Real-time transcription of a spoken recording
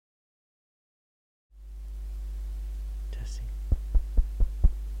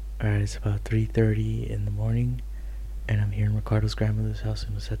Alright, it's about 3:30 in the morning, and I'm here in Ricardo's grandmother's house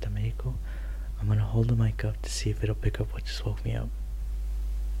in Luceta, Mexico. I'm gonna hold the mic up to see if it'll pick up what just woke me up.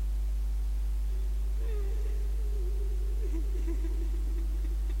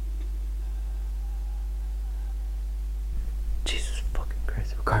 Jesus fucking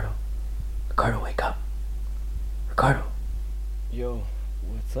Christ. Ricardo. Ricardo, wake up. Ricardo, Yo,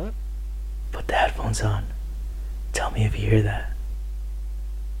 what's up? put the headphones on. Tell me if you hear that.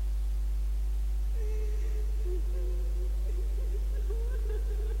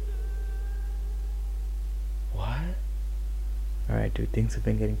 What? Alright, dude, things have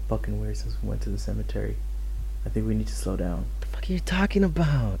been getting fucking weird since we went to the cemetery. I think we need to slow down. The fuck are you talking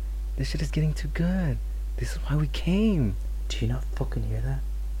about? This shit is getting too good. This is why we came. Do you not fucking hear that?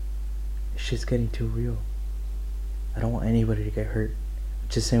 This shit's getting too real. I don't want anybody to get hurt. I'm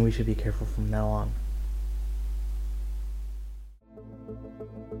just saying we should be careful from now on.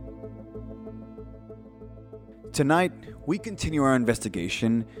 Tonight, we continue our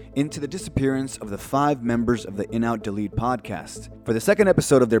investigation into the disappearance of the 5 members of the In Out Delete podcast. For the second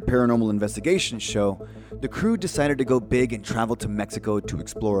episode of their paranormal investigation show, the crew decided to go big and travel to Mexico to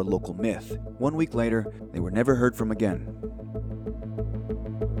explore a local myth. 1 week later, they were never heard from again.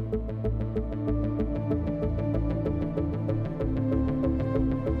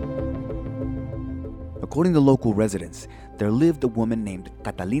 According to local residents, there lived a woman named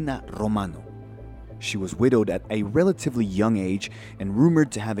Catalina Romano. She was widowed at a relatively young age and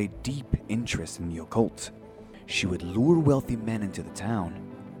rumored to have a deep interest in the occult. She would lure wealthy men into the town,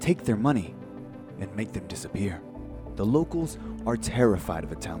 take their money, and make them disappear. The locals are terrified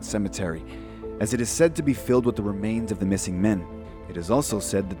of the town cemetery, as it is said to be filled with the remains of the missing men. It is also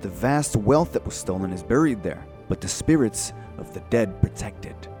said that the vast wealth that was stolen is buried there, but the spirits of the dead protect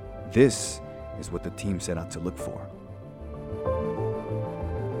it. This is what the team set out to look for.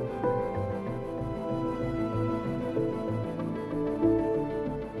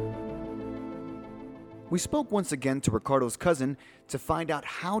 We spoke once again to Ricardo's cousin to find out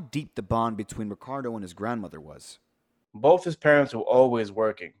how deep the bond between Ricardo and his grandmother was. Both his parents were always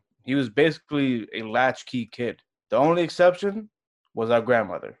working. He was basically a latchkey kid. The only exception was our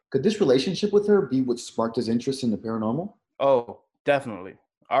grandmother. Could this relationship with her be what sparked his interest in the paranormal? Oh, definitely.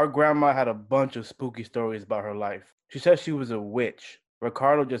 Our grandma had a bunch of spooky stories about her life. She said she was a witch.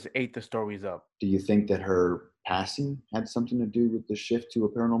 Ricardo just ate the stories up. Do you think that her passing had something to do with the shift to a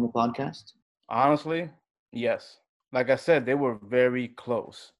paranormal podcast? Honestly, yes. Like I said, they were very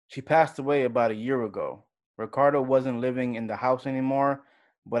close. She passed away about a year ago. Ricardo wasn't living in the house anymore,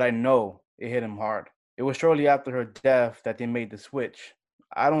 but I know it hit him hard. It was shortly after her death that they made the switch.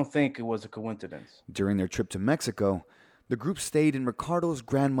 I don't think it was a coincidence. During their trip to Mexico, the group stayed in Ricardo's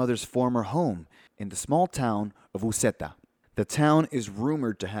grandmother's former home in the small town of Uceta. The town is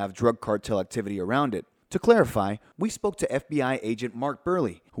rumored to have drug cartel activity around it. To clarify, we spoke to FBI agent Mark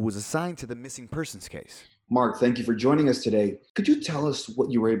Burley, who was assigned to the missing persons case. Mark, thank you for joining us today. Could you tell us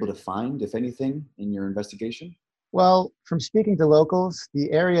what you were able to find, if anything, in your investigation? Well, from speaking to locals,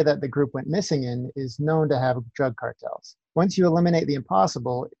 the area that the group went missing in is known to have drug cartels. Once you eliminate the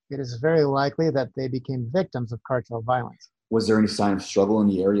impossible, it is very likely that they became victims of cartel violence. Was there any sign of struggle in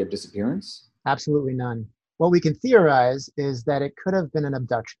the area of disappearance? Absolutely none. What we can theorize is that it could have been an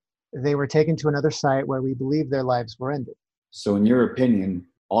abduction. They were taken to another site where we believe their lives were ended. So in your opinion,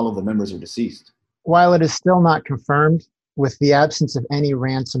 all of the members are deceased? While it is still not confirmed, with the absence of any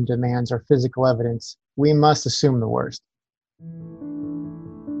ransom demands or physical evidence, we must assume the worst.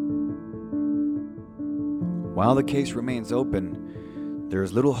 While the case remains open, there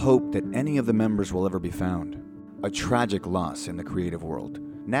is little hope that any of the members will ever be found. A tragic loss in the creative world.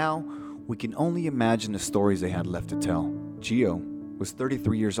 Now, we can only imagine the stories they had left to tell. Gio was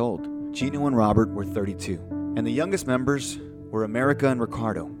 33 years old. Gino and Robert were 32. And the youngest members were America and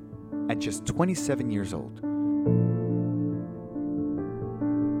Ricardo, at just 27 years old.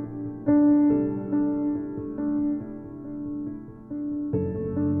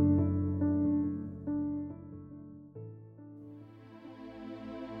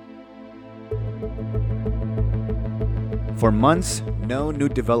 For months, no new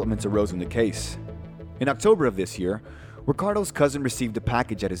developments arose in the case. In October of this year, Ricardo's cousin received a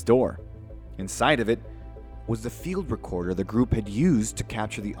package at his door. Inside of it was the field recorder the group had used to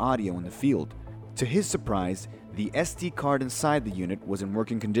capture the audio in the field. To his surprise, the SD card inside the unit was in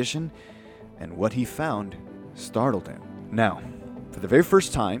working condition, and what he found startled him. Now, for the very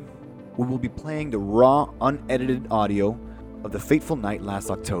first time, we will be playing the raw, unedited audio of the fateful night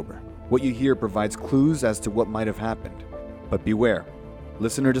last October. What you hear provides clues as to what might have happened. But beware,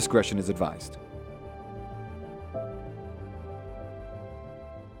 listener discretion is advised.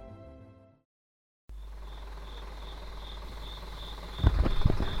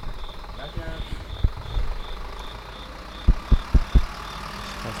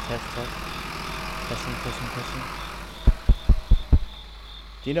 test. Testing.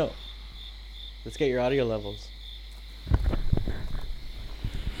 Gino, let's get your audio levels.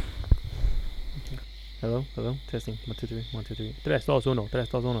 Hello, testing. 1, 2, 3, 1, 2, 3. 3, 2,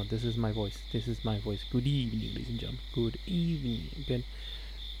 1. This is my voice. Good evening, ladies and gentlemen. Good evening.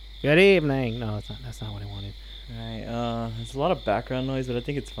 Good evening. No, it's not. That's not what I wanted. Alright, there's a lot of background noise, but I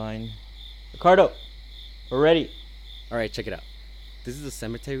think it's fine. Ricardo, we're ready. Alright, check it out. This is the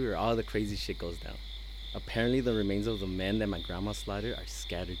cemetery where all the crazy shit goes down. Apparently the remains of the men that my grandma slaughtered are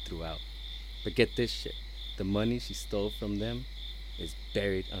scattered throughout. But get this shit. The money she stole from them is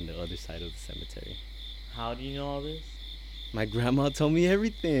buried on the other side of the cemetery. How do you know all this? My grandma told me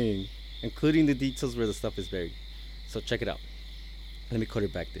everything, including the details where the stuff is buried. So check it out. Let me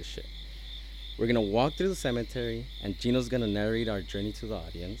quarterback this shit. We're gonna walk through the cemetery, and Gino's gonna narrate our journey to the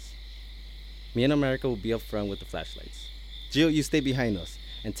audience. Me and America will be up front with the flashlights. Gio, you stay behind us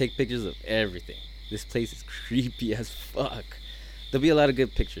and take pictures of everything. This place is creepy as fuck. There'll be a lot of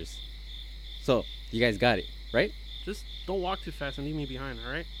good pictures. So, you guys got it, right? Just don't walk too fast and leave me behind,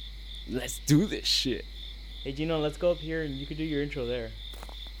 alright? Let's do this shit. Hey Gino, let's go up here and you can do your intro there.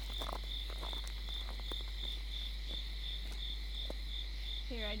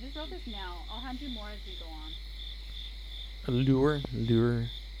 Here, I just wrote this now. I'll hand you more as we go on.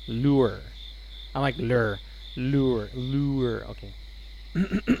 Lure. I like lure. Okay.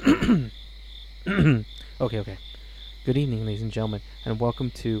 Okay. Good evening, ladies and gentlemen, and welcome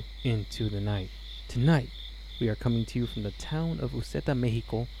to Into the Night. Tonight, we are coming to you from the town of Uceta,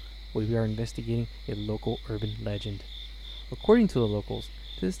 Mexico, where we are investigating a local urban legend. According to the locals,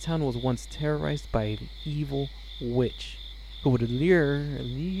 this town was once terrorized by an evil witch who would lure.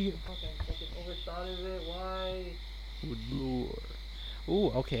 Who would lure.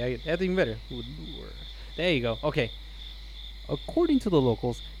 Ooh, okay, that's even better. Who would lure. There you go. Okay. According to the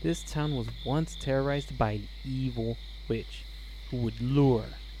locals, this town was once terrorized by an evil witch who would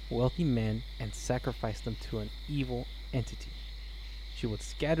lure wealthy men and sacrifice them to an evil entity. She would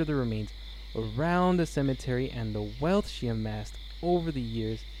scatter the remains around the cemetery, and the wealth she amassed over the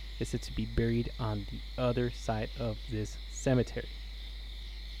years is said to be buried on the other side of this cemetery.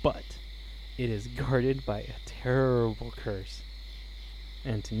 But it is guarded by a terrible curse.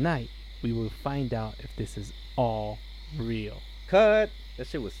 And tonight, we will find out if this is all real. Cut! That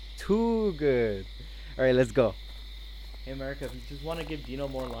shit was too good. Alright, let's go. Hey America, if you just want to give Gino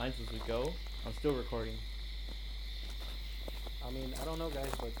more lines as we go, I'm still recording. I mean, I don't know, guys,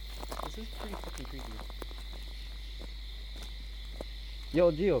 but this is pretty fucking creepy.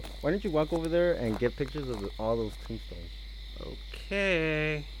 Yo, Gio, why don't you walk over there and get pictures of all those tombstones?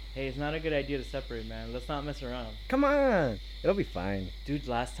 Okay. Hey, it's not a good idea to separate, man. Let's not mess around. Come on! It'll be fine. Dude,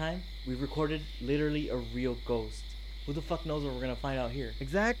 last time, we recorded literally a real ghost. Who the fuck knows what we're gonna find out here?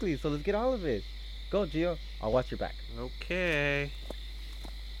 Exactly, so let's get all of it. Go, Gio. I'll watch your back. Okay.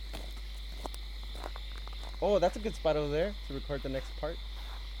 Oh, that's a good spot over there to record the next part.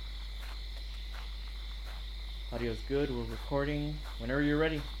 Audio's good, we're recording. Whenever you're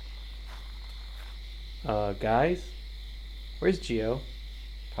ready. Guys? Where's Gio?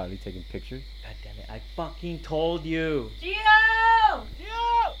 Probably taking pictures. God damn it, I fucking told you! Gio!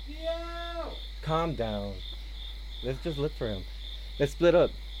 Calm down. Let's just look for him. Let's split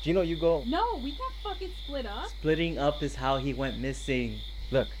up. Gino, you go. No, we can't fucking split up. Splitting up is how he went missing.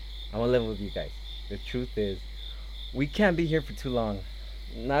 Look, I'm gonna level with you guys. The truth is, we can't be here for too long.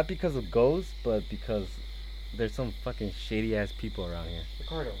 Not because of ghosts, but because there's some fucking shady ass people around here.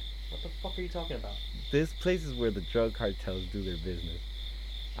 Ricardo, what the fuck are you talking about? This place is where the drug cartels do their business.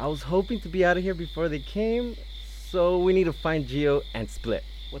 I was hoping to be out of here before they came, so we need to find Gio and split.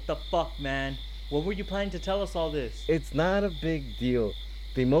 What the fuck, man? When were you planning to tell us all this? It's not a big deal.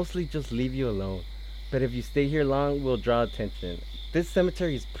 They mostly just leave you alone. But if you stay here long, we'll draw attention. This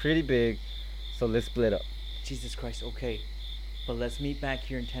cemetery is pretty big, so let's split up. Jesus Christ, okay. But let's meet back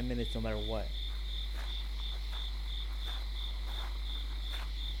here in 10 minutes no matter what.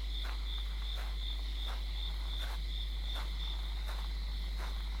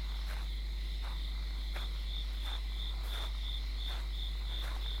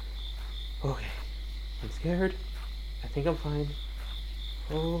 Okay. I'm scared. I think I'm fine.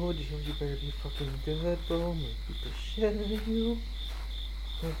 Oh, Gio, you better be fucking good, bro. I'm gonna beat the shit out of you.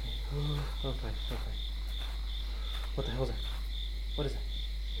 Okay. Oh, I'm fine. What the hell is that? What is that?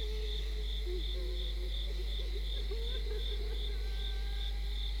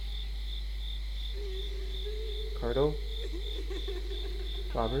 Cardo?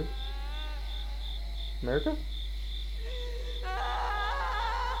 Robert? America?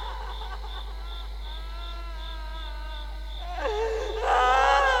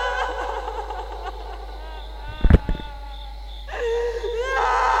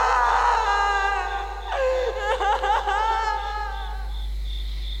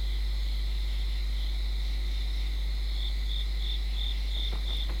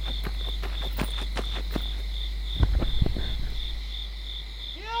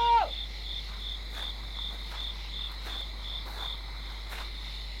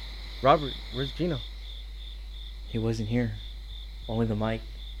 Robert, where's Gino? He wasn't here. Only the mic.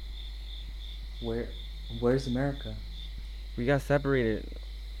 Where's America? We got separated.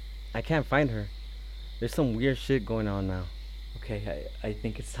 I can't find her. There's some weird shit going on now. Okay, I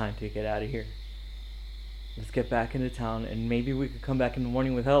think it's time to get out of here. Let's get back into town and maybe we could come back in the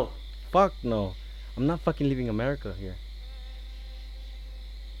morning with help. Fuck no. I'm not fucking leaving America here.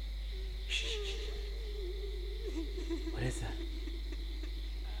 Shh. What is that?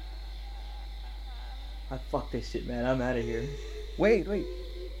 Fuck this shit, man. I'm out of here. Wait.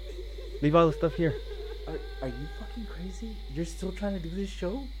 Leave all the stuff here. Are you fucking crazy? You're still trying to do this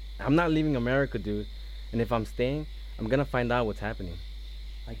show? I'm not leaving America, dude. And if I'm staying, I'm gonna find out what's happening.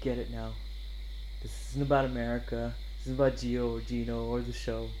 I get it now. This isn't about America. This isn't about Gio or Gino or the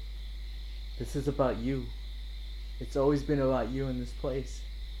show. This is about you. It's always been about you in this place.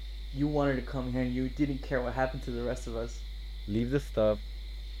 You wanted to come here and you didn't care what happened to the rest of us. Leave the stuff.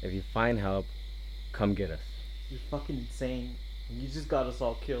 If you find help, come get us. You're fucking insane. You just got us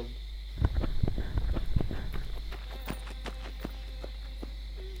all killed.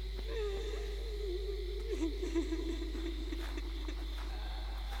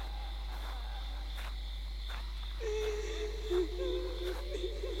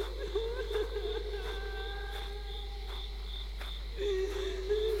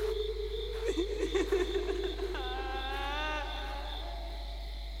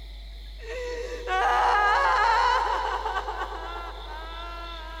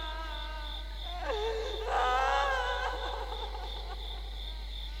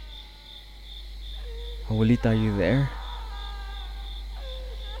 Abuelita, are you there?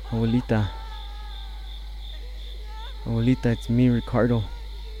 Abuelita. Abuelita, it's me, Ricardo.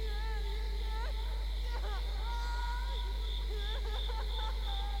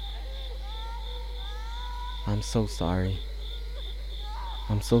 I'm so sorry.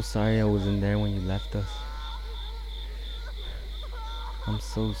 I'm so sorry I wasn't there when you left us. I'm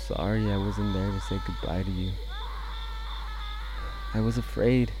so sorry I wasn't there to say goodbye to you. I was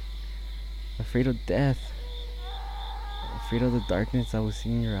afraid. Afraid of death. Afraid of the darkness I was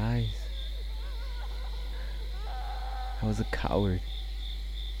seeing in your eyes. I was a coward.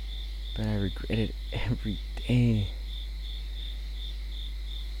 But I regret it every day.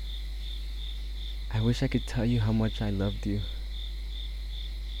 I wish I could tell you how much I loved you.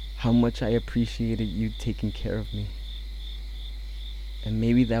 How much I appreciated you taking care of me. And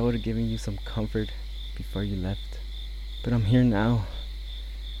maybe that would have given you some comfort before you left. But I'm here now.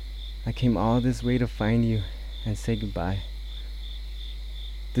 I came all this way to find you and say goodbye.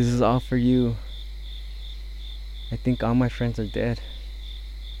 This is all for you. I think all my friends are dead.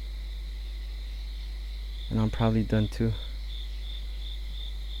 And I'm probably done too.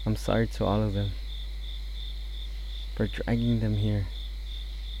 I'm sorry to all of them for dragging them here.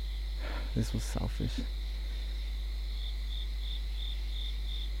 This was selfish.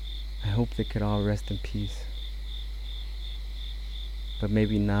 I hope they could all rest in peace. But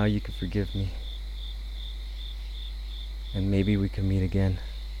maybe now you could forgive me. And maybe we could meet again.